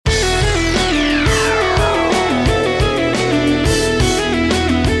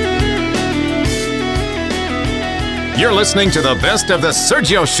You're listening to the best of the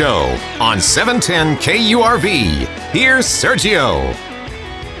Sergio Show on 710 KURV. Here's Sergio.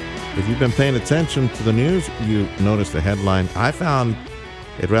 If you've been paying attention to the news, you noticed the headline. I found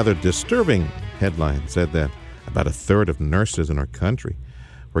a rather disturbing headline. It said that about a third of nurses in our country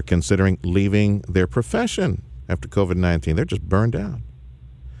were considering leaving their profession after COVID-19. They're just burned out.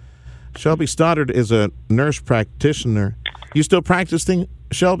 Shelby Stoddard is a nurse practitioner. You still practicing,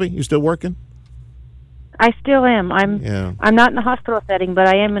 Shelby? You still working? I still am. I'm not in a hospital setting, but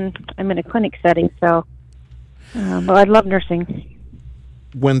I'm in a clinic setting. So, well, I love nursing.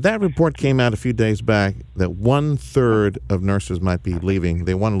 When that report came out a few days back that 1/3 of nurses might be leaving,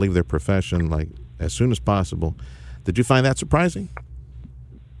 they want to leave their profession like as soon as possible. Did you find that surprising?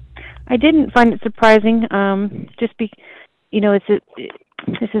 I didn't find it surprising. This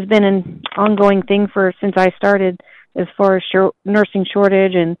has been an ongoing thing since I started, as far as nursing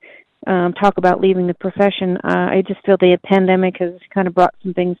shortage and talk about leaving the profession. I just feel the pandemic has kind of brought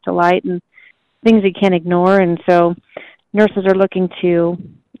some things to light and things you can't ignore, and so nurses are looking to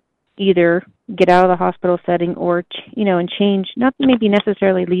either get out of the hospital setting or, and change, not maybe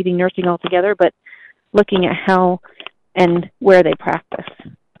necessarily leaving nursing altogether, but looking at how and where they practice.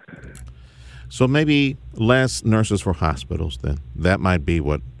 So maybe less nurses for hospitals then. That might be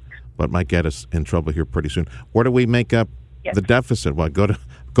what might get us in trouble here pretty soon. Where do we make up the deficit? What,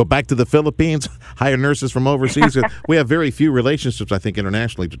 go back to the Philippines, hire nurses from overseas? We have very few relationships, I think,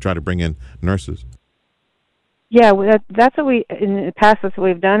 internationally to try to bring in nurses. Yeah, that's what in the past, that's what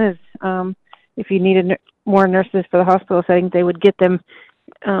we've done is if you needed more nurses for the hospital setting, they would get them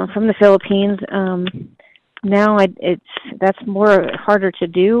from the Philippines. Now that's harder to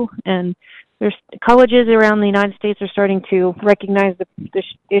do, and there's colleges around the United States are starting to recognize the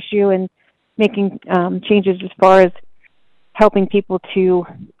issue and making changes as far as helping people to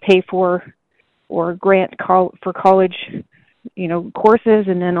pay for or grant for college, courses,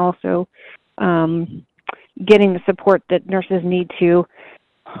 and then also getting the support that nurses need to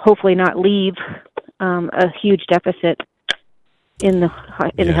hopefully not leave a huge deficit in the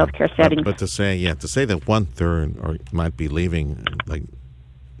healthcare setting. But to say that 1/3 might be leaving like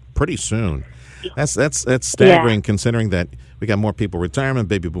pretty soon, that's staggering, considering that we got more people retiring,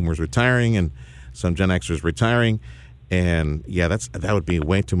 baby boomers retiring, and some Gen Xers retiring, and that would be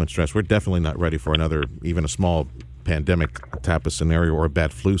way too much stress. We're definitely not ready for another, even a small pandemic type of scenario or a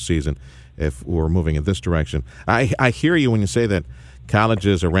bad flu season if we're moving in this direction. I hear you when you say that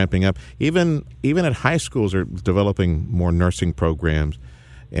colleges are ramping up. Even at high schools are developing more nursing programs,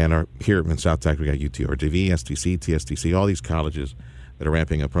 and are here in South Texas we got UTRGV, STC, TSTC, all these colleges that are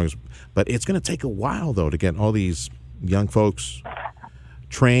ramping up programs. But it's going to take a while though to get all these young folks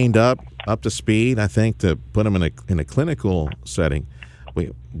trained up to speed. I think to put them in a clinical setting,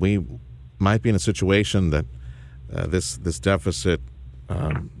 we might be in a situation that this deficit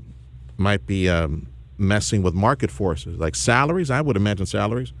might be messing with market forces, like salaries. I would imagine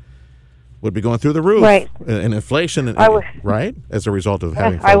salaries would be going through the roof, right? And inflation, right, as a result of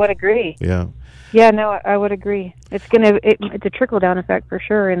having. I would agree. Yeah. Yeah, no, I would agree. It's it's a trickle down effect for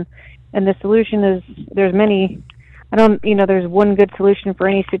sure, and the solution is there's many. There's one good solution for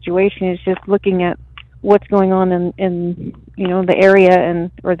any situation. It's just looking at what's going on in the area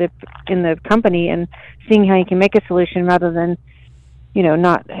in the company and seeing how you can make a solution rather than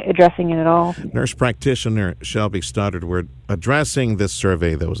not addressing it at all. Nurse practitioner Shelby Stoddard, we're addressing this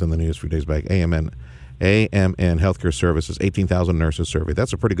survey that was in the news a few days back, AMN Healthcare Services, 18,000 nurses survey.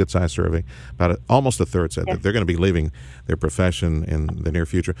 That's a pretty good-sized survey. Almost a third said that they're going to be leaving their profession in the near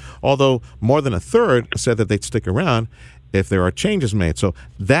future, although more than a third said that they'd stick around if there are changes made. So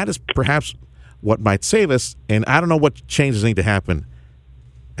that is perhaps what might save us, and I don't know what changes need to happen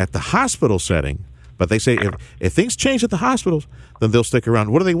at the hospital setting. But they say if things change at the hospitals, then they'll stick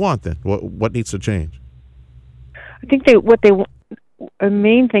around. What do they want then? What needs to change? I think the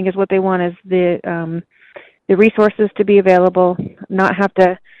main thing is what they want is the resources to be available, not have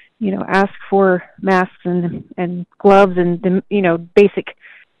to ask for masks and gloves and basic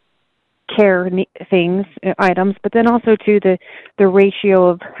care items, but then also to the ratio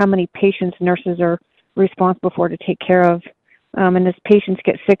of how many patients nurses are responsible for to take care of. And as patients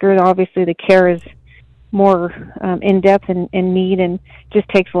get sicker, obviously the care is more in-depth and need and just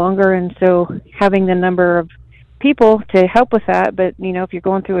takes longer. And so having the number of people to help with that, but, if you're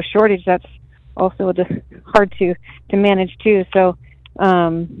going through a shortage, that's also just hard to manage too. So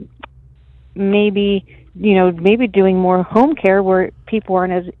maybe doing more home care where people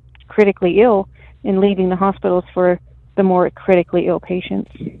aren't as critically ill and leaving the hospitals for the more critically ill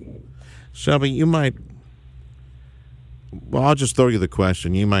patients. Shelby, you might... Well, I'll just throw you the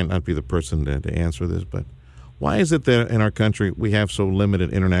question. You might not be the person to answer this, but Why is it that in our country we have so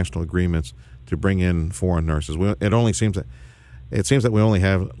limited international agreements to bring in foreign nurses? It seems that we only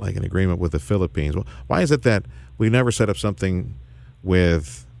have like an agreement with the Philippines. Well, why is it that we never set up something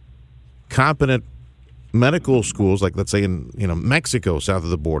with competent medical schools, like let's say in Mexico, south of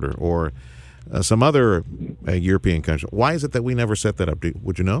the border, or some other European country? Why is it that we never set that up?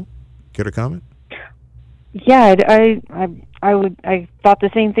 Would you know? Care to comment? Yeah, I thought the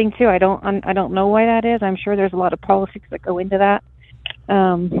same thing too. I don't know why that is. I'm sure there's a lot of politics that go into that.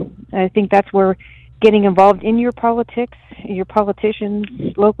 I think that's where getting involved in your politics, your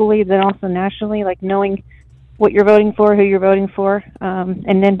politicians locally, then also nationally, like knowing what you're voting for, who you're voting for,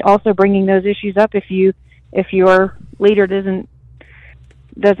 and then also bringing those issues up if your leader doesn't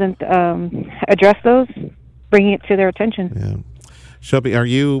address those, bringing it to their attention. Yeah. Shelby, are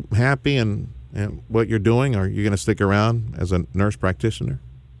you happy in what you're doing? Are you going to stick around as a nurse practitioner?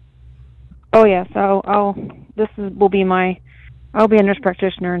 Oh yes, I'll be a nurse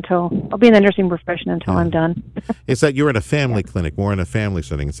practitioner I'll be in the nursing profession until I'm done. It's that you're in a family clinic, more in a family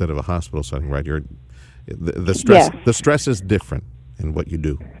setting instead of a hospital setting, right? The stress. Yes. The stress is different in what you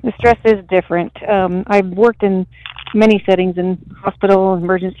do. The stress is different. I've worked in many settings, in hospital,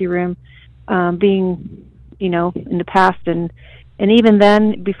 emergency room, being in the past, and even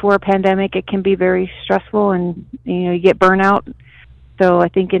then, before a pandemic, it can be very stressful, and you get burnout. So I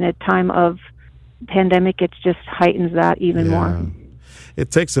think in a time of pandemic, it just heightens that even more.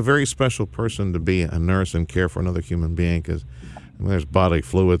 It takes a very special person to be a nurse and care for another human being, because there's bodily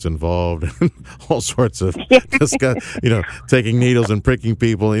fluids involved and all sorts of taking needles and pricking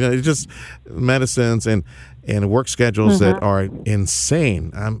people. It's just medicines and work schedules that are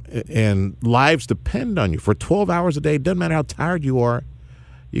insane, and lives depend on you for 12 hours a day. It doesn't matter how tired you are.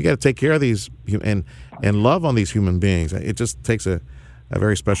 You got to take care of these and love on these human beings. It just takes a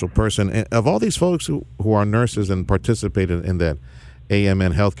very special person. And of all these folks who are nurses and participated in that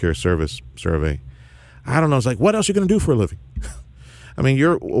AMN healthcare service survey, I don't know. It's like, what else are you going to do for a living? I mean,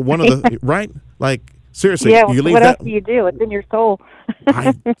 you're one of the right. Like, seriously, yeah. you leave what that. Else do you do? It's in your soul.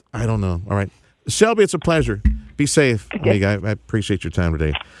 I don't know. All right, Shelby, it's a pleasure. Be safe, amiga. I appreciate your time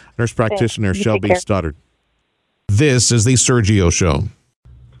today. Nurse practitioner Shelby Stoddard. This is the Sergio Show.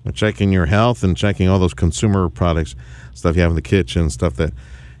 We're checking your health and checking all those consumer products, stuff you have in the kitchen, stuff that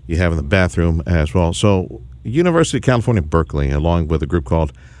you have in the bathroom as well. So, University of California, Berkeley, along with a group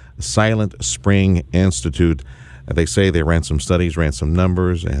called Silent Spring Institute, they say they ran some studies, ran some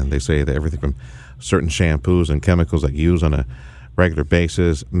numbers, and they say that everything from certain shampoos and chemicals that you use on a regular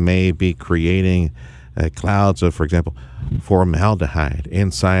basis may be creating clouds of, for example, formaldehyde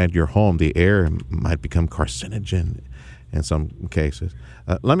inside your home. The air might become carcinogen in some cases.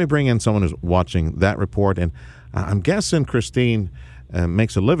 Let me bring in someone who's watching that report, and I'm guessing Christine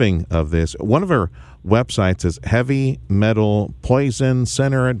makes a living of this. One of her websites is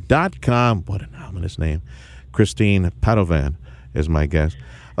heavymetalpoisoncenter.com. What an ominous name. Christine Padovan is my guest.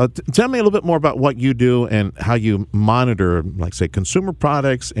 Tell me a little bit more about what you do and how you monitor, like, say, consumer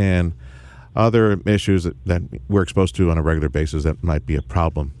products and other issues that we're exposed to on a regular basis that might be a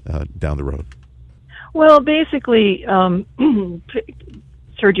problem down the road. Well, basically,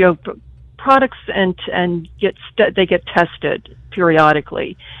 Sergio, products they get tested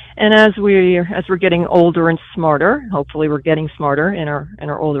periodically, and as we're getting older and smarter, hopefully we're getting smarter in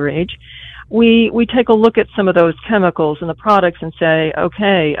our older age, we take a look at some of those chemicals in the products and say,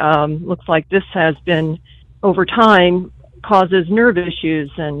 okay, looks like this has been over time causes nerve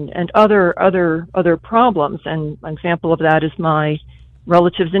issues and other problems. And an example of that is my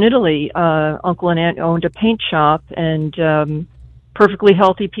relatives in Italy. Uncle and aunt owned a paint shop, and perfectly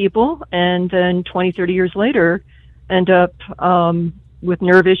healthy people, and then 20, 30 years later end up with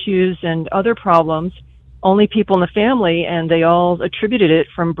nerve issues and other problems. Only people in the family, and they all attributed it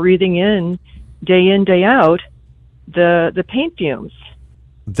from breathing in, day out, the paint fumes.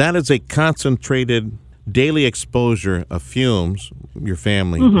 That is a concentrated daily exposure of fumes, your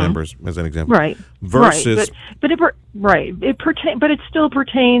family members, as an example, right? Versus, right, but it still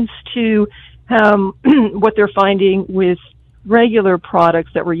pertains to what they're finding with regular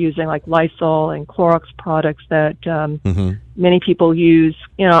products that we're using, like Lysol and Clorox products that many people use,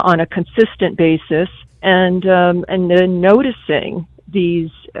 on a consistent basis, and then noticing these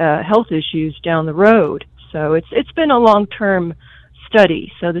health issues down the road. So it's been a long-term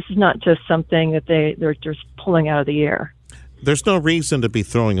study. So this is not just something that they're just pulling out of the air. There's no reason to be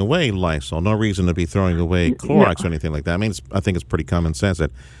throwing away Lysol, no reason to be throwing away Clorox or anything like that. I mean, I think it's pretty common sense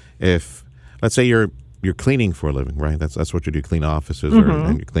that if, let's say you're cleaning for a living, right? That's what you do, clean offices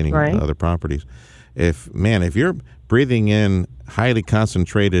and you're cleaning other properties. If you're breathing in highly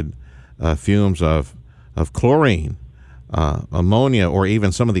concentrated fumes of of chlorine, ammonia, or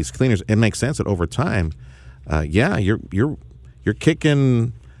even some of these cleaners, it makes sense that over time, you're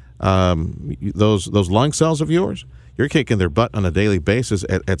kicking those lung cells of yours. You're kicking their butt on a daily basis.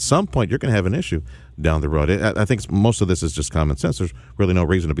 At some point, you're going to have an issue down the road. I think most of this is just common sense. There's really no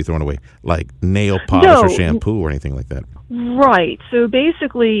reason to be throwing away like nail polish or shampoo or anything like that. Right. So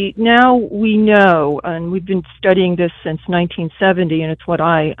basically, now we know, and we've been studying this since 1970, and it's what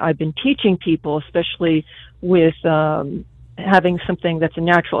I've been teaching people, especially with having something that's a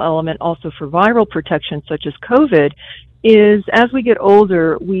natural element also for viral protection, such as COVID, is as we get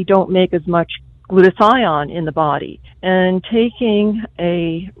older, we don't make as much glutathione in the body, and taking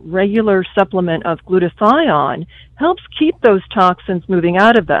a regular supplement of glutathione helps keep those toxins moving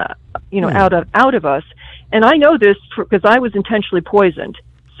out of that, out of us. And I know this because I was intentionally poisoned,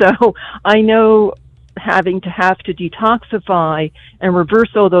 so I know having to detoxify and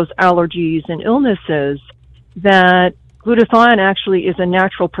reverse all those allergies and illnesses, that glutathione actually is a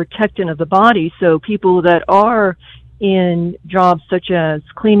natural protectant of the body. So people that are in jobs such as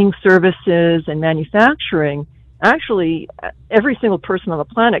cleaning services and manufacturing, actually every single person on the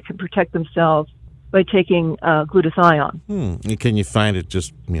planet can protect themselves by taking glutathione. Can you find it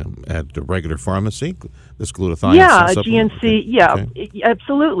just at the regular pharmacy, this glutathione? GNC, okay.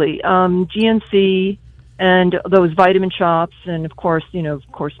 Absolutely. GNC and those vitamin shops, and of course,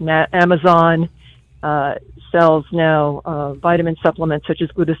 Amazon sells now vitamin supplements such as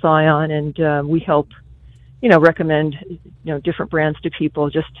glutathione, and we help recommend different brands to people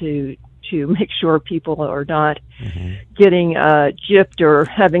just to make sure people are not getting gypped or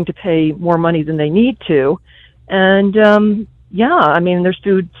having to pay more money than they need to. And there's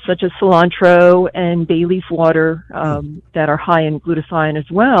foods such as cilantro and bay leaf water that are high in glutathione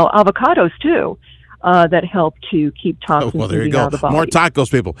as well. Avocados too, that help to keep toxins moving out of the body. More tacos,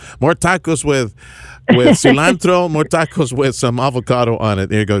 people. More tacos with cilantro, more tacos with some avocado on it.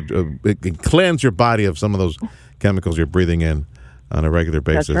 There you go. It can cleanse your body of some of those chemicals you're breathing in on a regular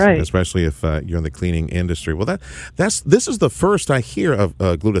basis. That's right. Especially if you're in the cleaning industry. Well, this is the first I hear of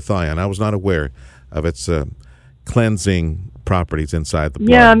glutathione. I was not aware of its cleansing properties inside the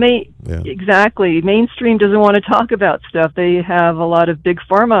blood. Exactly. Mainstream doesn't want to talk about stuff. They have a lot of big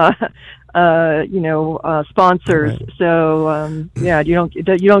pharma sponsors. Right. So you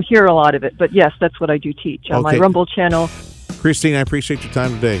don't hear a lot of it. But yes, that's what I do teach on my Rumble channel. Christine, I appreciate your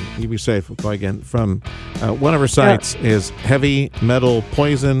time today. You be safe. We'll go again. From one of our sites is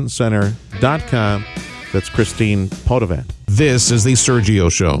heavymetalpoisoncenter.com. That's Christine Padovan. This is the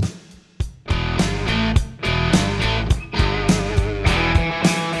Sergio Show.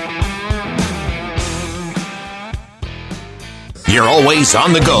 You're always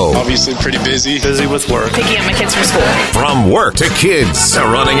on the go. Obviously pretty busy. Busy with work. Picking up my kids from school. From work to kids to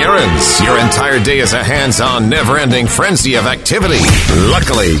running errands, your entire day is a hands-on, never-ending frenzy of activity.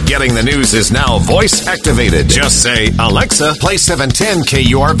 Luckily, getting the news is now voice-activated. Just say, Alexa, play 710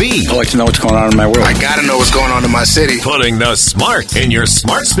 KURV. I like to know what's going on in my world. I gotta know what's going on in my city. Putting the smart in your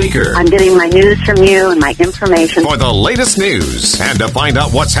smart speaker. I'm getting my news from you and my information. For the latest news and to find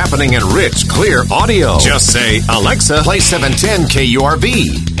out what's happening in rich, clear audio, just say, Alexa, play 710 KURV.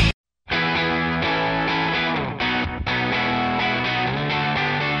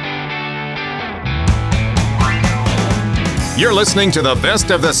 You're listening to the best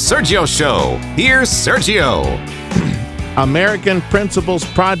of the Sergio Show. Here's Sergio. American Principles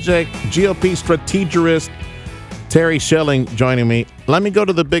Project GOP strategist Terry Schilling joining me. Let me go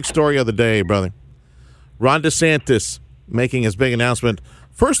to the big story of the day, brother. Ron DeSantis making his big announcement,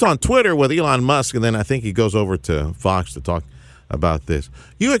 first on Twitter with Elon Musk, and then I think he goes over to Fox to talk about this.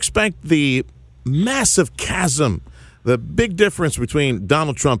 You expect the massive chasm, the big difference between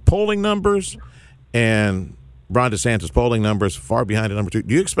Donald Trump polling numbers and Ron DeSantis polling numbers far behind at number 2.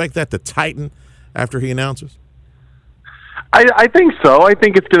 Do you expect that to tighten after he announces? I think so. I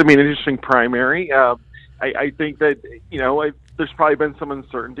think it's going to be an interesting primary. I think that, there's probably been some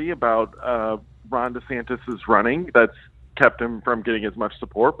uncertainty about Ron DeSantis' running that's kept him from getting as much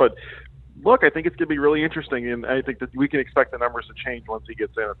support. But look, I think it's going to be really interesting, and I think that we can expect the numbers to change once he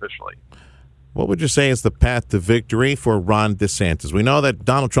gets in officially. What would you say is the path to victory for Ron DeSantis? We know that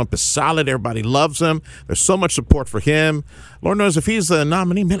Donald Trump is solid. Everybody loves him. There's so much support for him. Lord knows if he's the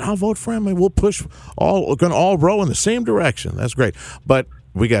nominee, man, I'll vote for him, and we'll push we're going to all row in the same direction. That's great. But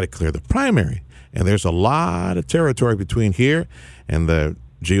we got to clear the primary, and there's a lot of territory between here and the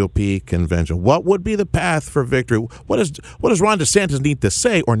GOP convention. What would be the path for victory? What does Ron DeSantis need to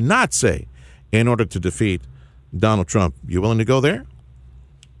say or not say in order to defeat Donald Trump? You willing to go there?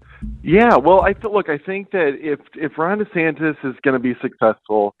 Yeah, well, I think that if Ron DeSantis is going to be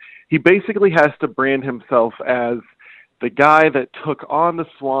successful, he basically has to brand himself as the guy that took on the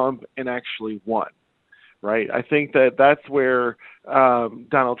swamp and actually won. Right? I think that that's where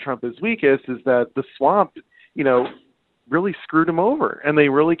Donald Trump is weakest, is that the swamp, really screwed him over, and they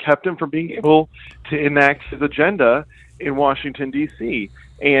really kept him from being able to enact his agenda in Washington, D.C.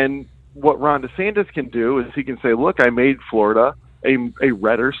 And what Ron DeSantis can do is he can say, look, I made Florida a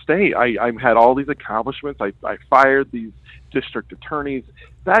redder state. I had all these accomplishments. I fired these district attorneys.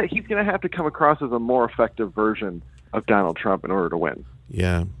 That he's going to have to come across as a more effective version of Donald Trump in order to win.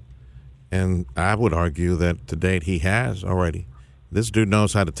 Yeah. And I would argue that to date he has already. This dude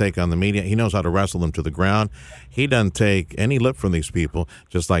knows how to take on the media. He knows how to wrestle them to the ground. He doesn't take any lip from these people,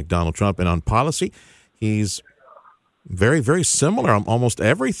 just like Donald Trump. And on policy, he's very, very similar on almost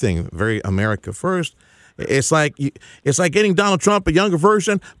everything. Very America first. It's like getting Donald Trump, a younger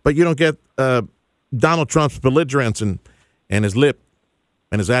version, but you don't get Donald Trump's belligerence and his lip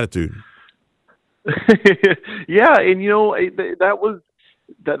and his attitude. Yeah, and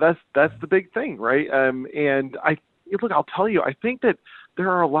that's the big thing, right? And I'll tell you, I think that there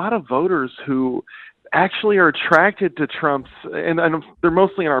are a lot of voters who actually are attracted to Trump's, and they're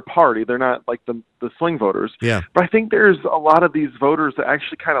mostly in our party. They're not like the swing voters. Yeah. But I think there's a lot of these voters that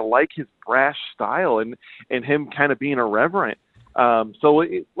actually kind of like his brash style and him kind of being irreverent. This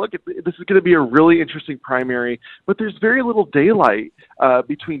is going to be a really interesting primary, but there's very little daylight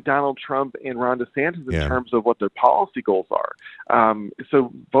between Donald Trump and Ron DeSantis in terms of what their policy goals are.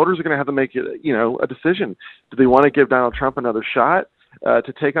 So voters are going to have to make a decision. Do they want to give Donald Trump another shot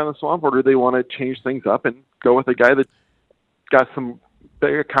to take on the swamp, or do they want to change things up and go with a guy that got some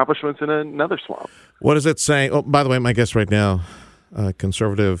big accomplishments in another swamp? What does it say? Oh, by the way, my guest right now,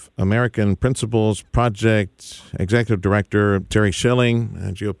 Conservative American Principles Project Executive Director Terry Schilling,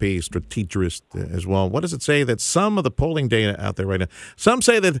 GOP strategist as well. What does it say that some of the polling data out there right now, some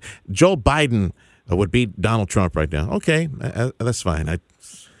say that Joe Biden would beat Donald Trump right now. Okay, that's fine. It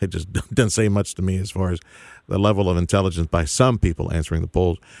just doesn't say much to me as far as the level of intelligence by some people answering the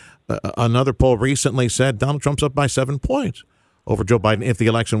polls. Another poll recently said Donald Trump's up by 7 points over Joe Biden if the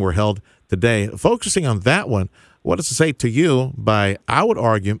election were held today. Focusing on that one, what does it say to you by, I would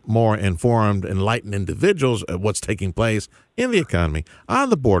argue, more informed, enlightened individuals at what's taking place in the economy, on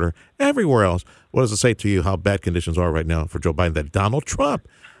the border, everywhere else? What does it say to you how bad conditions are right now for Joe Biden, that Donald Trump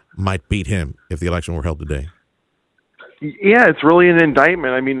might beat him if the election were held today? Yeah, it's really an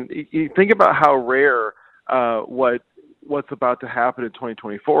indictment. I mean, you think about how rare what's about to happen in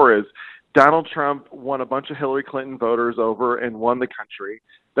 2024 is. Donald Trump won a bunch of Hillary Clinton voters over and won the country.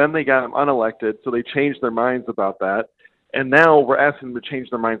 Then they got him unelected, so they changed their minds about that. And now we're asking them to change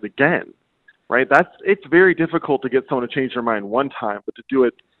their minds again, right? It's very difficult to get someone to change their mind one time, but to do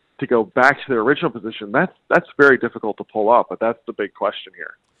it, to go back to their original position, that's very difficult to pull off. But that's the big question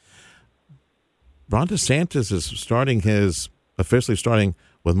here. Ron DeSantis is officially starting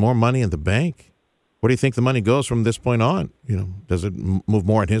with more money in the bank. Where do you think the money goes from this point on? Does it move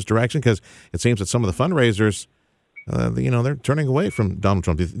more in his direction? Because it seems that some of the fundraisers, they're turning away from Donald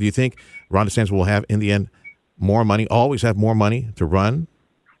Trump. Do you think Ron DeSantis will have, in the end, more money, always have more money to run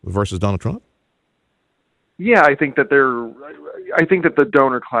versus Donald Trump? Yeah, I think that the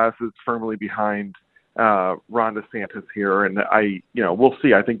donor class is firmly behind Ron DeSantis here, and we'll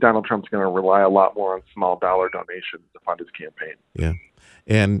see. I think Donald Trump's going to rely a lot more on small dollar donations to fund his campaign. Yeah,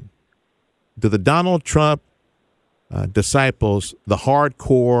 and do the Donald Trump disciples, the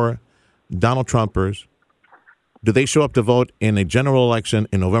hardcore Donald Trumpers, do they show up to vote in a general election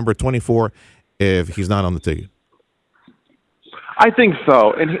in November 24 if he's not on the ticket? I think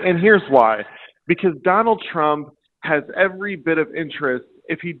so, and here's why. Because Donald Trump has every bit of interest,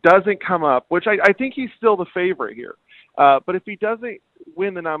 if he doesn't come up, which I think he's still the favorite here, but if he doesn't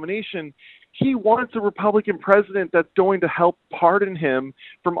win the nomination, he wants a Republican president that's going to help pardon him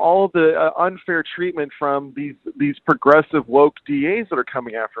from all of the unfair treatment from these progressive woke DAs that are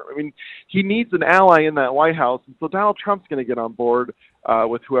coming after him. I mean, he needs an ally in that White House, and so Donald Trump's going to get on board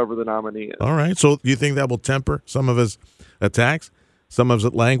with whoever the nominee is. All right. So you think that will temper some of his attacks, some of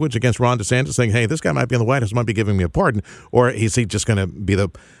his language against Ron DeSantis, saying, hey, this guy might be in the White House, might be giving me a pardon, or is he just going to be the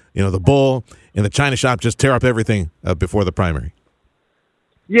bull in the china shop, just tear up everything before the primary?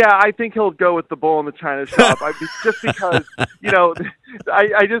 Yeah, I think he'll go with the bull in the china shop. Just because,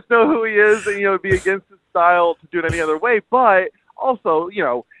 I just know who he is, and it'd be against his style to do it any other way. But also,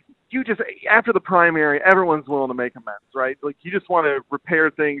 you just, after the primary, everyone's willing to make amends, right? Like, you just want to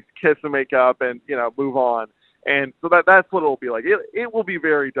repair things, kiss and make up, and move on. And so that's what it'll be like. It will be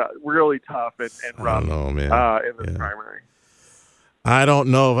really tough and rough in this primary. I don't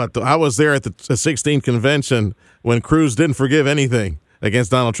know about I was there at the 16 convention when Cruz didn't forgive anything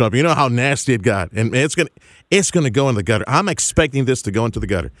against Donald Trump. You know how nasty it got, and it's gonna go in the gutter. I'm expecting this to go into the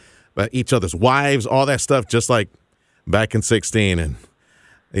gutter, but each other's wives, all that stuff, just like back in 16. And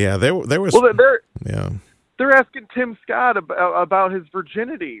yeah, there was. Well, yeah. They're asking Tim Scott about his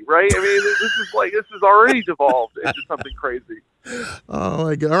virginity, right? I mean, this is already devolved into something crazy. Oh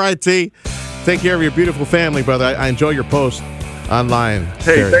my God! All right, T, take care of your beautiful family, brother. I enjoy your post online.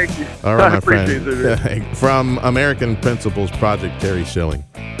 Hey, Terry. thank you. All right, I my appreciate friend. it. From American Principles Project, Terry Schilling.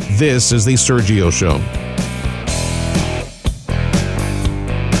 This is the Sergio Show.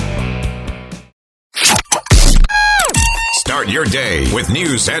 Start your day with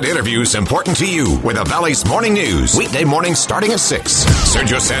news and interviews important to you with the Valley's Morning News. Weekday mornings starting at 6.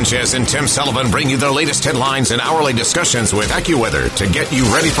 Sergio Sanchez and Tim Sullivan bring you the latest headlines and hourly discussions with AccuWeather to get you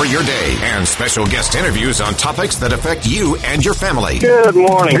ready for your day. And special guest interviews on topics that affect you and your family. Good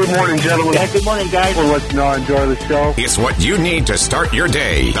morning. Good morning, gentlemen. Yeah, good morning, guys. We'll let you know I enjoy the show. It's what you need to start your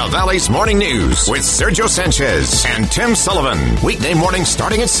day. The Valley's Morning News with Sergio Sanchez and Tim Sullivan. Weekday mornings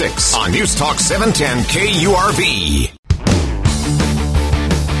starting at 6 on News Talk 710 KURV.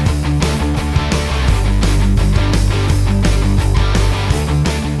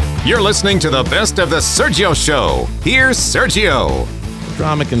 You're listening to the best of the Sergio Show. Here's Sergio.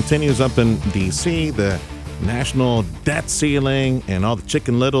 Drama continues up in D.C. The national debt ceiling and all the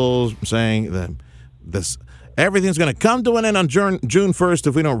Chicken Littles saying that everything's going to come to an end on June 1st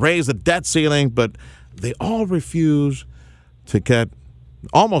if we don't raise the debt ceiling. But they all refuse to cut,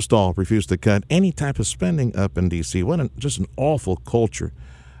 almost all refuse to cut any type of spending up in D.C. Just an awful culture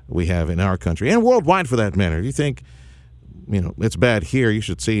we have in our country and worldwide for that matter. You think, it's bad here. You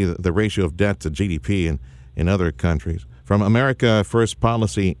should see the ratio of debt to GDP in other countries. From America First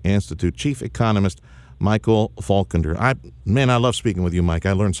Policy Institute, Chief Economist Michael Falkender. I love speaking with you, Mike.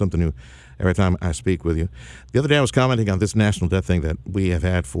 I learn something new every time I speak with you. The other day I was commenting on this national debt thing that we have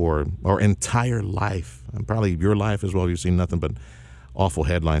had for our entire life, and probably your life as well. You've seen nothing but awful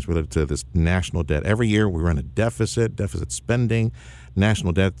headlines related to this national debt. Every year we run a deficit spending,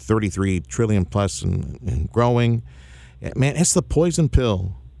 national debt, 33 trillion plus and growing. Man, it's the poison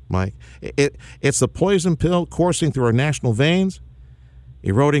pill, Mike. It's the poison pill coursing through our national veins,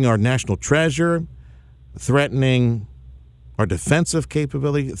 eroding our national treasure, threatening our defensive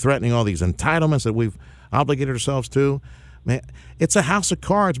capability, threatening all these entitlements that we've obligated ourselves to. Man, it's a house of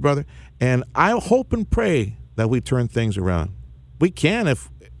cards, brother. And I hope and pray that we turn things around. We can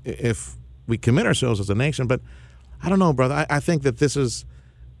if we commit ourselves as a nation, but I don't know, brother. I think that this is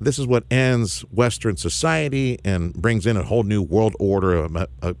what ends Western society and brings in a whole new world order,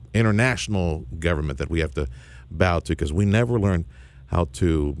 an international government that we have to bow to because we never learn how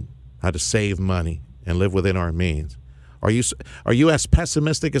to save money and live within our means. Are you as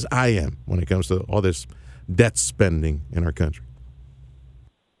pessimistic as I am when it comes to all this debt spending in our country?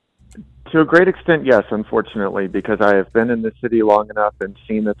 To a great extent, yes, unfortunately, because I have been in the city long enough and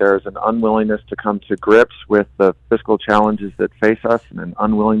seen that there is an unwillingness to come to grips with the fiscal challenges that face us and an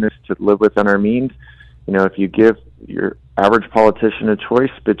unwillingness to live within our means. If you give your average politician a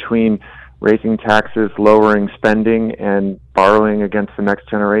choice between raising taxes, lowering spending, and borrowing against the next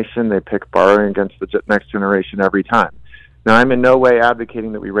generation, they pick borrowing against the next generation every time. Now, I'm in no way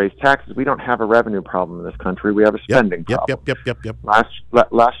advocating that we raise taxes. We don't have a revenue problem in this country. We have a spending problem. Yep.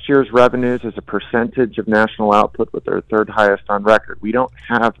 Last year's revenues as a percentage of national output was their third highest on record. We don't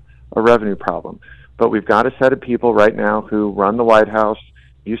have a revenue problem. But we've got a set of people right now who run the White House,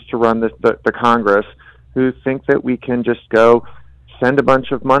 used to run the Congress, who think that we can just go send a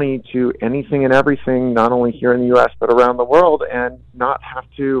bunch of money to anything and everything, not only here in the U.S., but around the world, and not have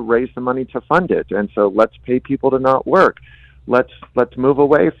to raise the money to fund it. And so let's pay people to not work. Let's move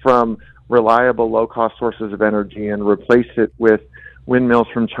away from reliable, low-cost sources of energy and replace it with windmills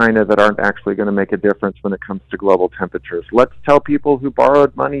from China that aren't actually going to make a difference when it comes to global temperatures. Let's tell people who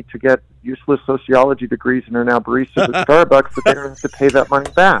borrowed money to get useless sociology degrees and are now baristas at Starbucks that they don't have to pay that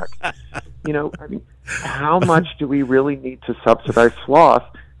money back. How much do we really need to subsidize sloth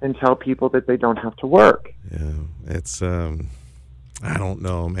and tell people that they don't have to work? Yeah, it's, I don't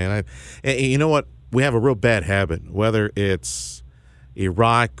know, man. You know what? We have a real bad habit, whether it's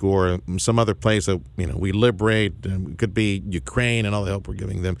Iraq or some other place that we liberate. It could be Ukraine and all the help we're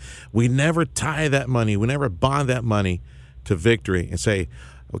giving them. We never tie that money. We never bond that money to victory and say,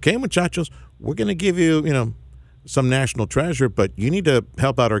 "Okay, muchachos, we're going to give you, some national treasure, but you need to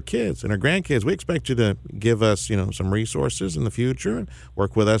help out our kids and our grandkids. We expect you to give us, some resources in the future and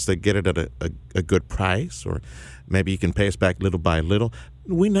work with us to get it at a good price, or maybe you can pay us back little by little."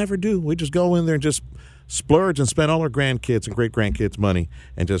 We never do. We just go in there and just splurge and spend all our grandkids and great-grandkids' money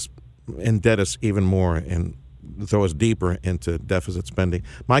and just indebt us even more and throw us deeper into deficit spending.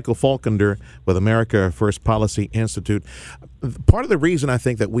 Michael Falkender with America First Policy Institute. Part of the reason I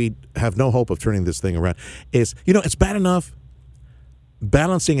think that we have no hope of turning this thing around is, it's bad enough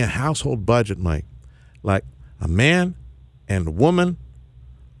balancing a household budget, Mike, like a man and a woman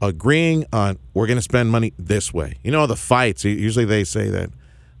agreeing on we're going to spend money this way. The fights, usually they say that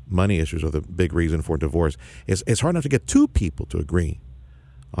money issues are the big reason for divorce. It's hard enough to get two people to agree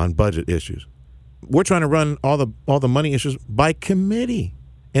on budget issues. We're trying to run all the money issues by committee,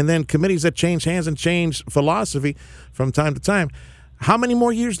 and then committees that change hands and change philosophy from time to time. How many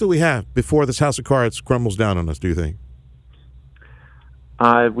more years do we have before this house of cards crumbles down on us, do you think?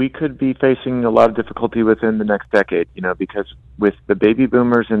 We could be facing a lot of difficulty within the next decade, because with the baby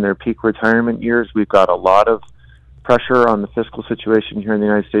boomers in their peak retirement years, we've got a lot of pressure on the fiscal situation here in the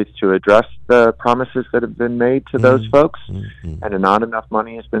United States to address the promises that have been made to those folks, and not enough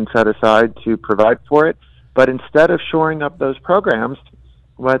money has been set aside to provide for it. But instead of shoring up those programs,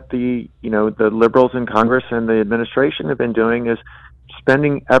 what the liberals in Congress and the administration have been doing is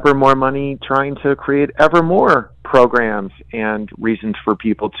spending ever more money trying to create ever more programs and reasons for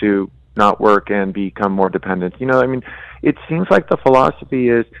people to not work and become more dependent. It seems like the philosophy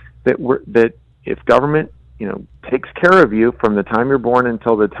is that if government takes care of you from the time you're born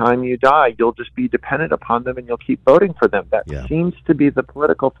until the time you die, you'll just be dependent upon them and you'll keep voting for them. That seems to be the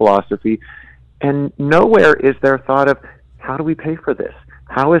political philosophy. And nowhere is there thought of, how do we pay for this?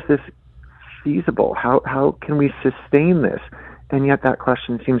 How is this feasible? How can we sustain this? And yet that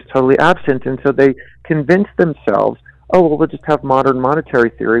question seems totally absent. And so they convince themselves, we'll just have modern monetary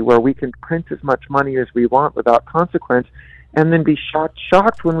theory where we can print as much money as we want without consequence, and then be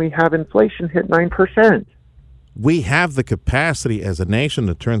shocked when we have inflation hit 9%. We have the capacity as a nation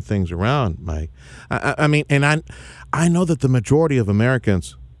to turn things around, Mike. I mean, and I know that the majority of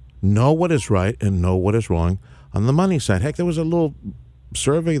Americans know what is right and know what is wrong on the money side. Heck, there was a little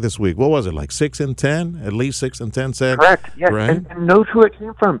survey this week. What was it, like 6 in 10? At least 6 in 10 said. Correct, yes. Right? And knows who it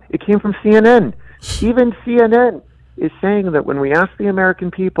came from. It came from CNN. Even CNN is saying that when we ask the American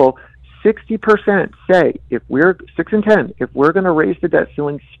people, 60% say, if we're 6 in 10, if we're going to raise the debt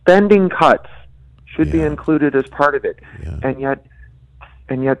ceiling, spending cuts should be included as part of it. And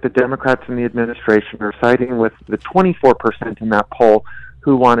yet the Democrats in the administration are siding with the 24% in that poll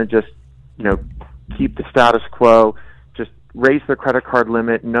who want to just, keep the status quo, just raise the credit card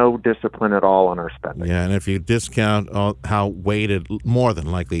limit, no discipline at all on our spending. Yeah, and if you discount how weighted, more than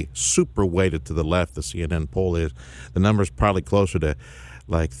likely super weighted to the left the CNN poll is, the number's probably closer to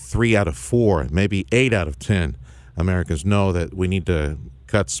like 3 out of 4, maybe 8 out of 10 Americans know that we need to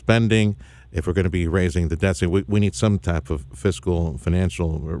cut spending if we're going to be raising the debt. So we need some type of fiscal,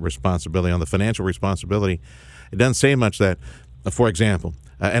 financial responsibility. On the financial responsibility, it doesn't say much that, for example,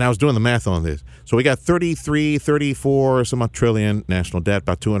 and I was doing the math on this. So we got 34 some odd trillion national debt,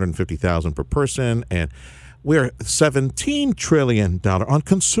 about $250,000 per person, and we're $17 trillion on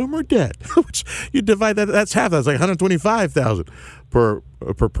consumer debt, which you divide that's half. That's like $125,000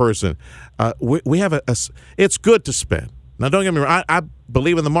 per person. We have it's good to spend. Now, don't get me wrong. I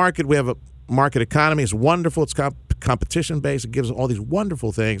believe in the market. We have a market economy. It's wonderful. It's competition-based. It gives us all these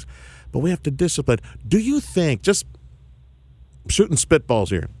wonderful things. But we have to discipline. Do you think, just shooting spitballs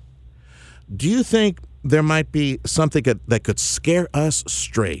here, do you think there might be something that could scare us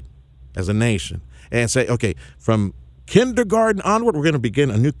straight as a nation and say, okay, from kindergarten onward, we're going to begin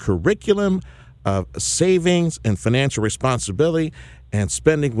a new curriculum of savings and financial responsibility and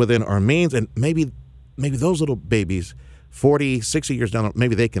spending within our means, and maybe those little babies 40, 60 years down,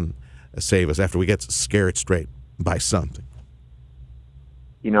 maybe they can save us after we get scared straight by something.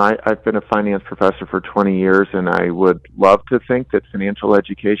 I've been a finance professor for 20 years, and I would love to think that financial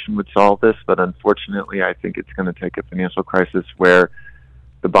education would solve this, but unfortunately, I think it's going to take a financial crisis where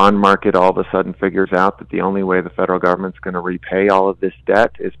the bond market all of a sudden figures out that the only way the federal government's going to repay all of this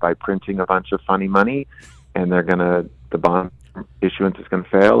debt is by printing a bunch of funny money, and the bond issuance is going to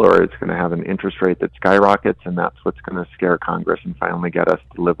fail, or it's going to have an interest rate that skyrockets, and that's what's going to scare Congress and finally get us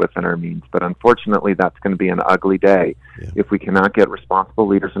to live within our means. But unfortunately, that's going to be an ugly day if we cannot get responsible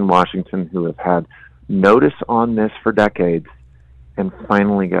leaders in Washington who have had notice on this for decades and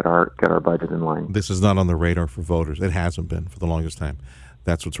finally get our budget in line. This is not on the radar for voters. It hasn't been for the longest time.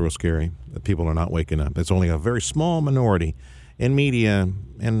 That's what's real scary, that people are not waking up. It's only a very small minority in media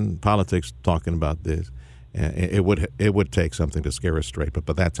and politics talking about this. It would take something to scare us straight, but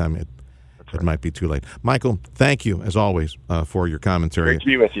by that time it might be too late. Michael, thank you as always for your commentary. Great to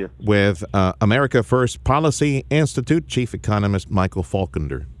be with you. With America First Policy Institute Chief Economist Michael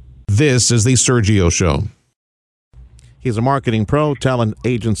Falkender. This is the Sergio Show. He's a marketing pro, talent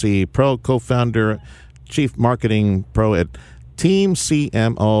agency pro, co-founder, chief marketing pro at Team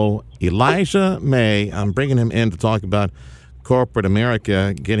CMO, Elijah May. I'm bringing him in to talk about corporate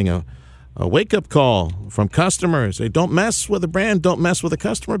America getting a wake-up call from customers. They don't mess with the brand, don't mess with the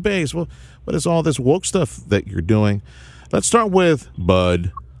customer base. Well, what is all this woke stuff that you're doing? Let's start with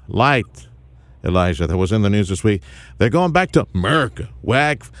Bud Light. Elijah, that was in the news this week. They're going back to America,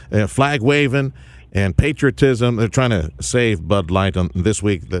 flag waving and patriotism. They're trying to save Bud Light on this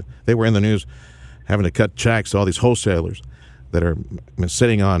week. They were in the news having to cut checks to all these wholesalers that are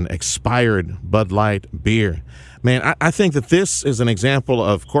sitting on expired Bud Light beer. Man, I think that this is an example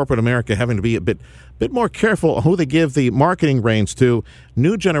of corporate America having to be a bit more careful on who they give the marketing reins to.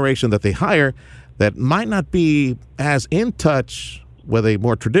 New generation that they hire that might not be as in touch with a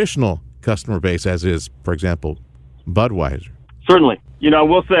more traditional customer base as is, for example, Budweiser. Certainly. I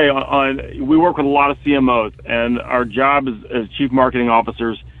will say we work with a lot of CMOs, and our job as chief marketing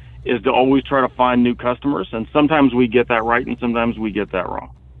officers is to always try to find new customers, and sometimes we get that right and sometimes we get that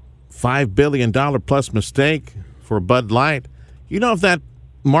wrong. $5 billion plus mistake for Bud Light. If that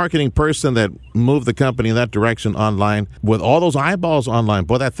marketing person that moved the company in that direction online, with all those eyeballs online,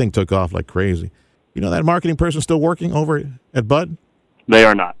 boy, that thing took off like crazy. That marketing person still working over at Bud? They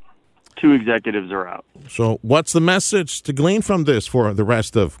are not. 2 executives are out. So what's the message to glean from this for the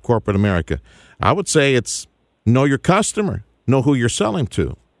rest of corporate America? I would say it's know your customer, know who you're selling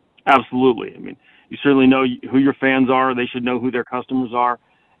to. Absolutely. You certainly know who your fans are. They should know who their customers are.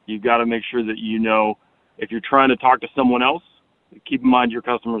 You've got to make sure that if you're trying to talk to someone else, keep in mind your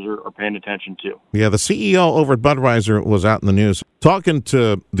customers are paying attention too. Yeah, the CEO over at Budweiser was out in the news talking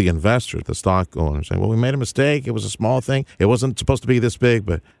to the investors, the stock owners, saying, well, we made a mistake. It was a small thing. It wasn't supposed to be this big,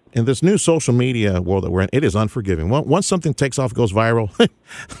 but in this new social media world that we're in, it is unforgiving. Once something takes off, goes viral,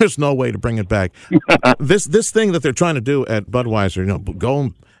 there's no way to bring it back. This thing that they're trying to do at Budweiser,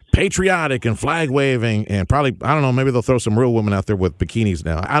 go patriotic and flag waving, and probably, I don't know, maybe they'll throw some real women out there with bikinis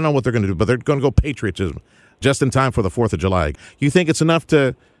now. I don't know what they're going to do, but they're going to go patriotism just in time for the 4th of July. You think it's enough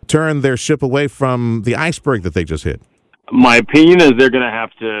to turn their ship away from the iceberg that they just hit? My opinion is they're going to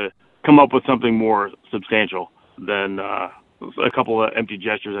have to come up with something more substantial than a couple of empty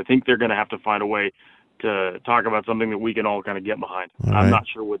gestures. I think they're going to have to find a way to talk about something that we can all kind of get behind. All I'm not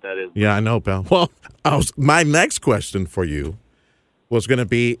sure what that is. Yeah, I know, pal. Well, my next question for you was going to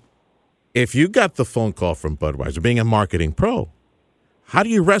be, if you got the phone call from Budweiser, being a marketing pro, how do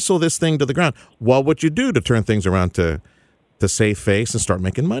you wrestle this thing to the ground? What would you do to turn things around to save face and start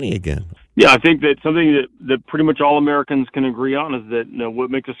making money again? Yeah, I think that something that pretty much all Americans can agree on is that what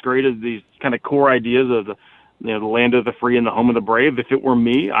makes us great is these kind of core ideas of the land of the free and the home of the brave. If it were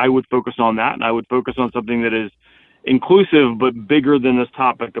me, I would focus on that, and I would focus on something that is inclusive but bigger than this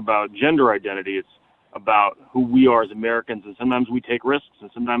topic about gender identity. It's about who we are as Americans, and sometimes we take risks,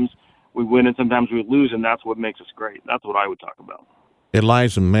 and sometimes we win, and sometimes we lose, and that's what makes us great. That's what I would talk about.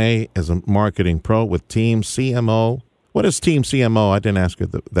 Elijah May is a marketing pro with Team CMO. What is Team CMO? I didn't ask you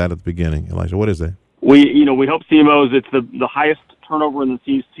that at the beginning, Elijah. What is that? We help CMOs. It's the highest turnover in the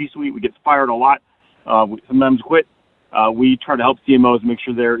C-suite. We get fired a lot. We sometimes quit. We try to help CMOs make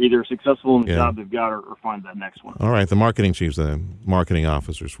sure they're either successful in the job they've got or find that next one. All right, the marketing chiefs, the marketing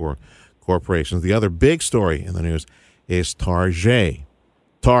officers for corporations. The other big story in the news is Target.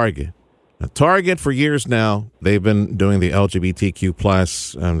 Now, Target, for years now, they've been doing the LGBTQ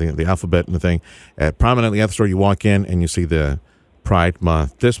plus, the alphabet and the thing. Prominently at the store, you walk in and you see the Pride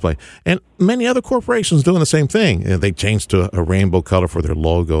Month display. And many other corporations doing the same thing. They changed to a rainbow color for their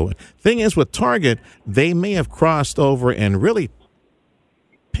logo. Thing is, with Target, they may have crossed over and really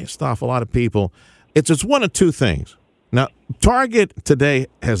pissed off a lot of people. It's one of two things. Now, Target today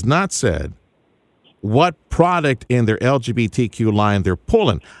has not said what product in their LGBTQ line they're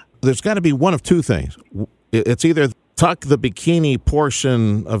pulling. There's got to be one of two things. It's either tuck the bikini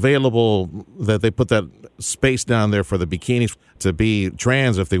portion available, that they put that space down there for the bikinis to be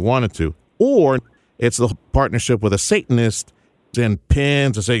trans if they wanted to, or it's the partnership with a Satanist and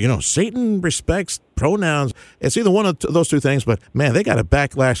pins and say, Satan respects pronouns. It's either one of those two things, but man, they got a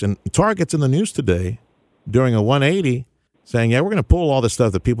backlash. And Target's in the news today during a 180 saying, we're going to pull all this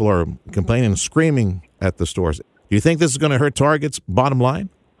stuff that people are complaining and screaming at the stores. Do you think this is going to hurt Target's bottom line?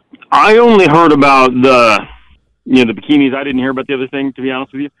 I only heard about the bikinis. I didn't hear about the other thing, to be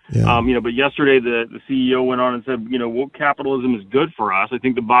honest with you. Yeah. But yesterday the CEO went on and said, woke capitalism is good for us. I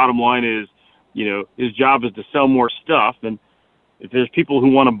think the bottom line is, his job is to sell more stuff. And if there's people who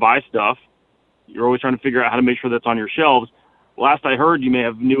want to buy stuff, you're always trying to figure out how to make sure that's on your shelves. Last I heard, you may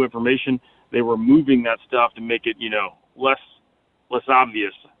have new information. They were moving that stuff to make it, less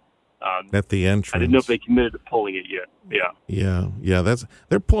obvious At the entrance. I didn't know if they committed to pulling it yet. Yeah.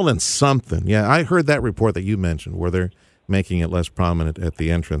 They're pulling something. Yeah, I heard that report that you mentioned where they're making it less prominent at the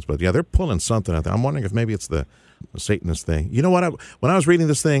entrance. But yeah, they're pulling something out there. I'm wondering if maybe it's the Satanist thing. You know what? When I was reading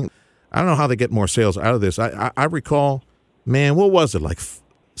this thing, I don't know how they get more sales out of this. I recall, man, what was it, like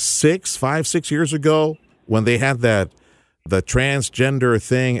 5-6 years ago when they had the transgender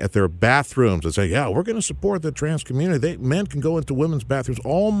thing at their bathrooms and say, yeah, we're going to support the trans community. Men can go into women's bathrooms.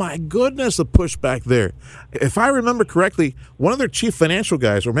 Oh, my goodness, the pushback there. If I remember correctly, one of their chief financial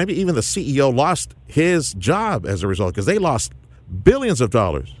guys, or maybe even the CEO, lost his job as a result because they lost billions of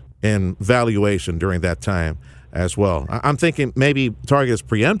dollars in valuation during that time as well. I'm thinking maybe Target is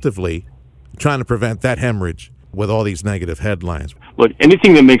preemptively trying to prevent that hemorrhage with all these negative headlines. Look,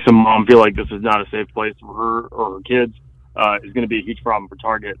 anything that makes a mom feel like this is not a safe place for her or her kids is going to be a huge problem for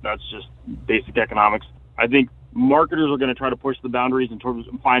Target. That's just basic economics. I think marketers are going to try to push the boundaries in terms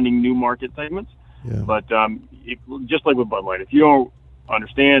of finding new market segments. Yeah. But just like with Bud Light, if you don't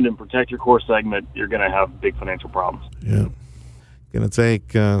understand and protect your core segment, you're going to have big financial problems. Yeah. Going to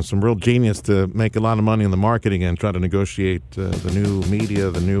take some real genius to make a lot of money in the marketing and try to negotiate the new media,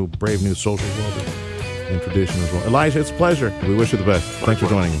 the new brave new social world introduction as well. Elijah, it's a pleasure. We wish you the best. Thanks for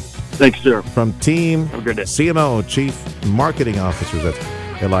joining us. Thanks, sir. From Team Have a good day. CMO, Chief Marketing Officer,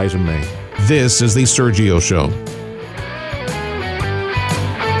 that's Elijah May. This is The Sergio Show.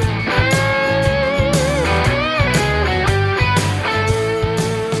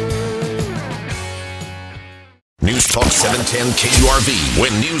 News Talk 710 KURV.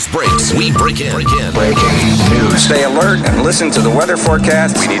 When news breaks, we break in. Breaking news. Stay alert and listen to the weather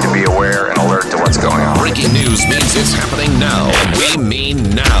forecast. We need to be aware and alert to what's going on. Breaking news means it's happening now, and we mean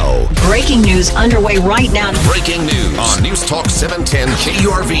now. Breaking news underway right now. Breaking news on News Talk 710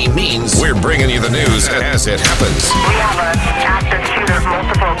 KURV means we're bringing you the news as it happens. We have an active shooter,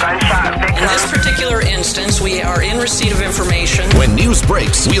 multiple gunshot victims. In this particular instance, we are in receipt of information. When news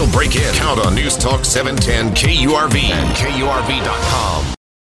breaks, we'll break in. Count on News Talk 710 KURV and KURV.com.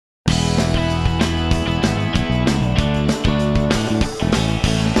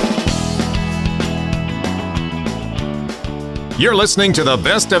 You're listening to the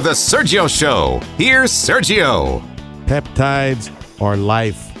best of the Sergio Show. Here's Sergio. Peptides are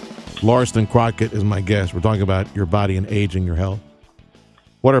life. Larston Crockett is my guest. We're talking about your body and aging, your health.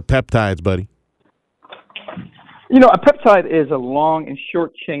 What are peptides, buddy? You know, a peptide is a long and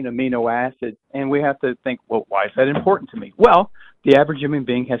short chain amino acid, and we have to think, well, why is that important to me? Well, the average human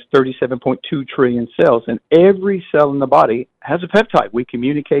being has 37.2 trillion cells, and every cell in the body has a peptide. We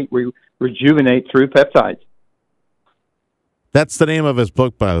communicate, we rejuvenate through peptides. That's the name of his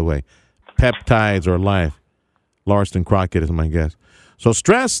book, by the way. Peptides are life. Larston Crockett is my guest. So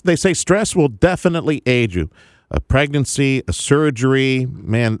stress, they say stress will definitely age you. A pregnancy, a surgery,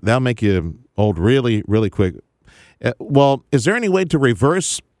 man, that'll make you old really, really quick. Well, is there any way to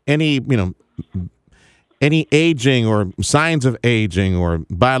reverse any aging or signs of aging or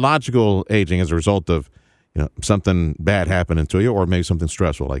biological aging as a result of, something bad happening to you or maybe something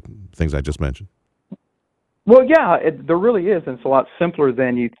stressful like things I just mentioned? Well, yeah, there really is, and it's a lot simpler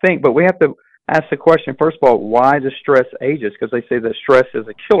than you think. But we have to ask the question, first of all, why does stress age us? Because they say that stress is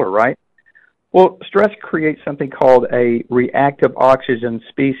a killer, right? Well, stress creates something called a reactive oxygen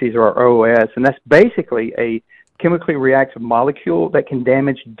species, or ROS, and that's basically a chemically reactive molecule that can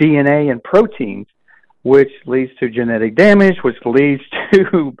damage DNA and proteins, which leads to genetic damage, which leads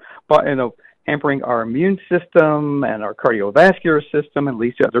to hampering our immune system and our cardiovascular system, and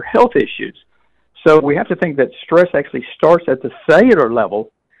leads to other health issues. So we have to think that stress actually starts at the cellular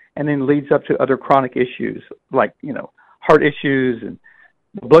level and then leads up to other chronic issues like, heart issues and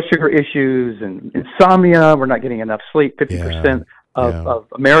blood sugar issues and insomnia. We're not getting enough sleep. 50% of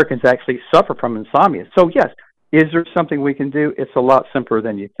Americans actually suffer from insomnia. So, yes, is there something we can do? It's a lot simpler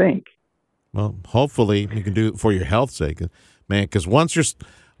than you think. Well, hopefully you can do it for your health's sake, man, because once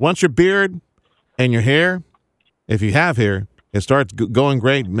your beard and your hair, if you have hair, it starts going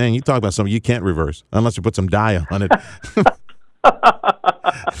great. Man, you talk about something you can't reverse unless you put some dye on it.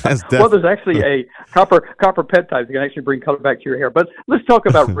 Well, there's actually a copper peptides that can actually bring color back to your hair. But let's talk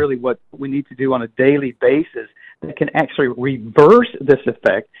about really what we need to do on a daily basis that can actually reverse this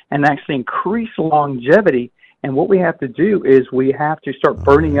effect and actually increase longevity. And what we have to do is we have to start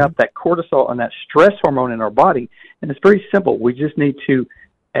burning up that cortisol and that stress hormone in our body. And it's very simple. We just need to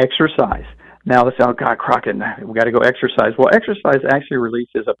exercise. Now, let's say, oh, God, Crockett, we got to go exercise. Well, exercise actually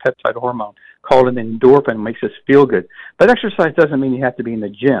releases a peptide hormone called an endorphin. It makes us feel good. But exercise doesn't mean you have to be in the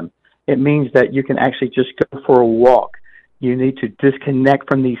gym. It means that you can actually just go for a walk. You need to disconnect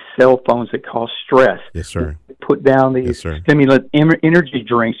from these cell phones that cause stress. Yes, sir. Put down these stimulant energy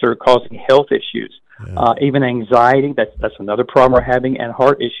drinks that are causing health issues. Yeah. Even anxiety, that's another problem we're having, and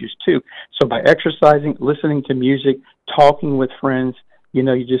heart issues too. So by exercising, listening to music, talking with friends, you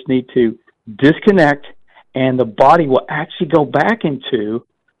just need to disconnect, and the body will actually go back into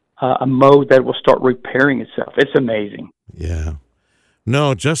a mode that will start repairing itself. It's amazing. Yeah.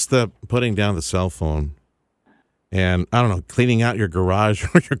 No, just the putting down the cell phone and, I don't know, cleaning out your garage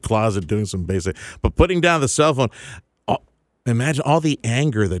or your closet, doing some basic, but putting down the cell phone. Imagine all the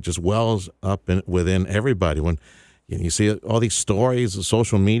anger that just wells up within everybody when you see all these stories of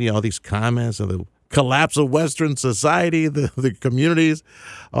social media, all these comments of the collapse of Western society, the communities,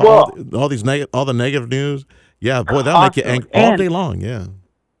 all the negative news. Yeah, boy, that'll make you angry all day long. Yeah.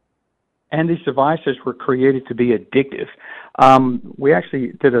 And these devices were created to be addictive. We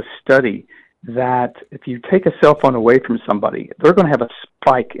actually did a study that if you take a cell phone away from somebody, they're going to have a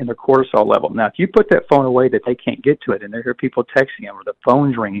spike in their cortisol level. Now, if you put that phone away that they can't get to it and they hear people texting them or the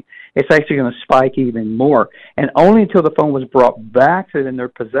phone's ringing, it's actually going to spike even more. And only until the phone was brought back to in their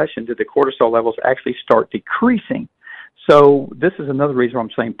possession did the cortisol levels actually start decreasing. So this is another reason why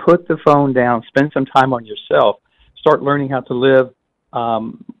I'm saying put the phone down, spend some time on yourself, start learning how to live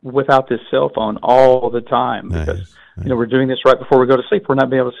without this cell phone all the time. Nice. Because we're doing this right before we go to sleep. We're not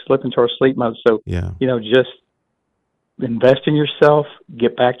being able to slip into our sleep mode. So, just invest in yourself,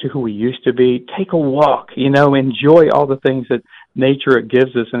 get back to who we used to be, take a walk, enjoy all the things that nature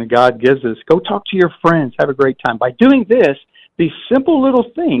gives us and God gives us. Go talk to your friends, have a great time. By doing this, these simple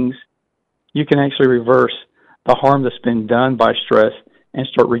little things, you can actually reverse the harm that's been done by stress and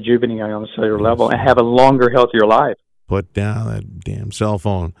start rejuvenating on a cellular level and have a longer, healthier life. Put down that damn cell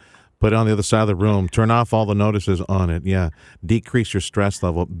phone. Put it on the other side of the room. Turn off all the notices on it. Yeah. Decrease your stress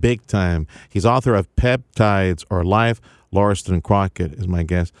level big time. He's author of Peptides or Life. Lauriston Crockett is my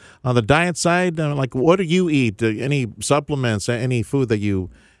guest. On the diet side, what do you eat? Any supplements, any food that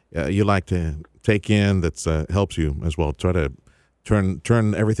you like to take in that helps you as well? Try to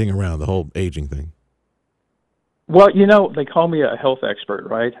turn everything around, the whole aging thing. Well, they call me a health expert,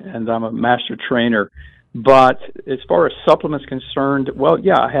 right? And I'm a master trainer. But as far as supplements concerned,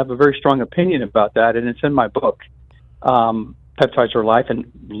 I have a very strong opinion about that, and it's in my book, Peptides Are Life, and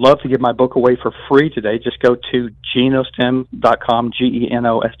love to give my book away for free today. Just go to genostim.com,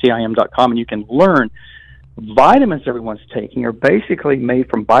 genostim.com, and you can learn vitamins everyone's taking are basically made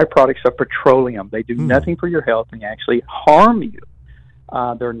from byproducts of petroleum. They do nothing for your health and actually harm you.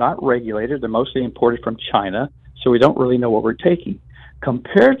 They're not regulated. They're mostly imported from China, so we don't really know what we're taking.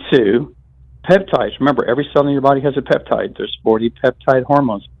 Compared to peptides, remember, every cell in your body has a peptide. There's 40 peptide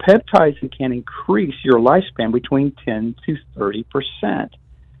hormones. Peptides can increase your lifespan between 10 to 30%.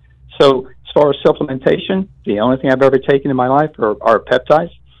 So as far as supplementation, the only thing I've ever taken in my life are peptides.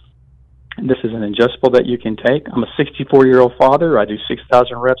 And this is an ingestible that you can take. I'm a 64-year-old father. I do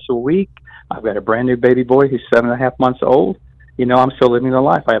 6,000 reps a week. I've got a brand new baby boy who's 7.5 months old. I'm still living the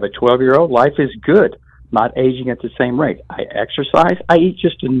life. I have a 12-year-old. Life is good. Not aging at the same rate. I exercise. I eat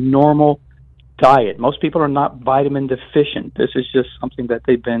just a normal diet. Most people are not vitamin deficient. This is just something that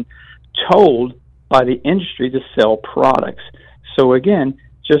they've been told by the industry to sell products. So again,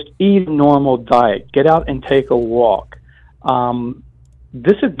 just eat a normal diet. Get out and take a walk.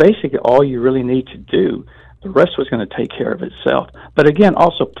 This is basically all you really need to do. The rest was going to take care of itself. But again,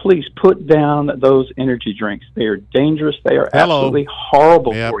 also, please put down those energy drinks. They are dangerous. They are absolutely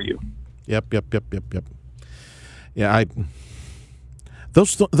horrible for you. Yep. Yeah,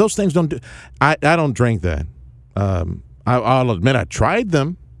 Those things don't do. I don't drink that. I'll admit I tried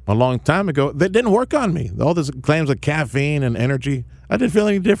them a long time ago. They didn't work on me. All these claims of caffeine and energy, I didn't feel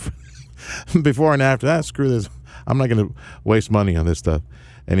any different before and after that. Screw this. I'm not going to waste money on this stuff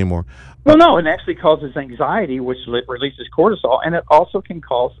anymore. Well, no, it actually causes anxiety, which releases cortisol, and it also can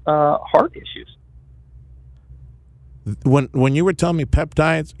cause heart issues. When you were telling me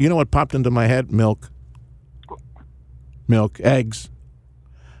peptides, you know what popped into my head? Milk, eggs.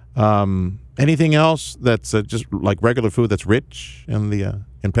 Anything else that's just like regular food that's rich in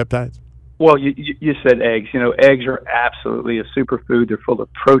peptides? Well, you said eggs. Eggs are absolutely a superfood. They're full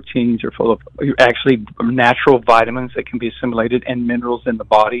of proteins. They're full of actually natural vitamins that can be assimilated and minerals in the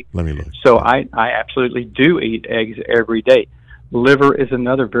body. Let me look. So I absolutely do eat eggs every day. Liver is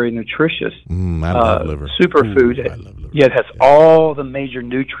another very nutritious I love liver. Superfood. I love liver. Yeah, it has all the major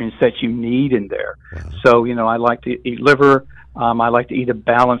nutrients that you need in there. Wow. So, I like to eat liver. I like to eat a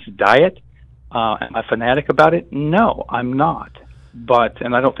balanced diet. Am I fanatic about it? No, I'm not.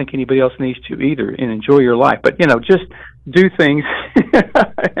 And I don't think anybody else needs to either, and enjoy your life. But, just do things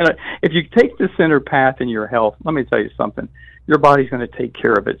if you take the center path in your health, let me tell you something. Your body's going to take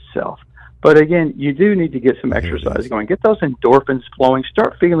care of itself. But again, you do need to get some exercise going. Get those endorphins flowing.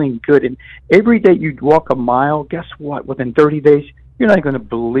 Start feeling good. And every day you walk a mile, guess what? Within 30 days, you're not going to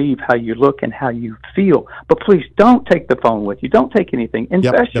believe how you look and how you feel. But please don't take the phone with you. Don't take anything.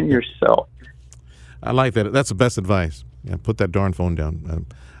 Invest in yourself. I like that. That's the best advice. Yeah, put that darn phone down.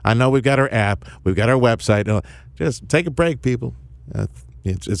 I know we've got our app. We've got our website. Just take a break, people.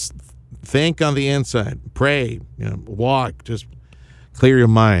 Just think on the inside. Pray. Walk. Just clear your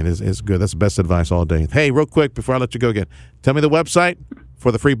mind is good. That's the best advice all day. Hey, real quick before I let you go again, tell me the website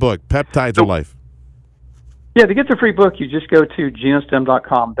for the free book, Peptides of Life. Yeah, to get the free book, you just go to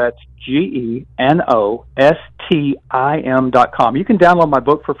genostem.com. That's GENOSTIM.com. You can download my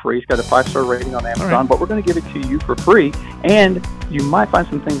book for free. It's got a 5-star rating on Amazon, but we're going to give it to you for free, and you might find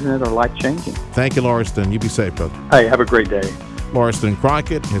some things in it that are life-changing. Thank you, Lauriston. You be safe, brother. Hey, have a great day. Lauriston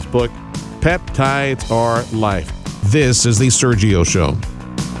Crockett, his book, Peptides Are Life. This is The Sergio Show.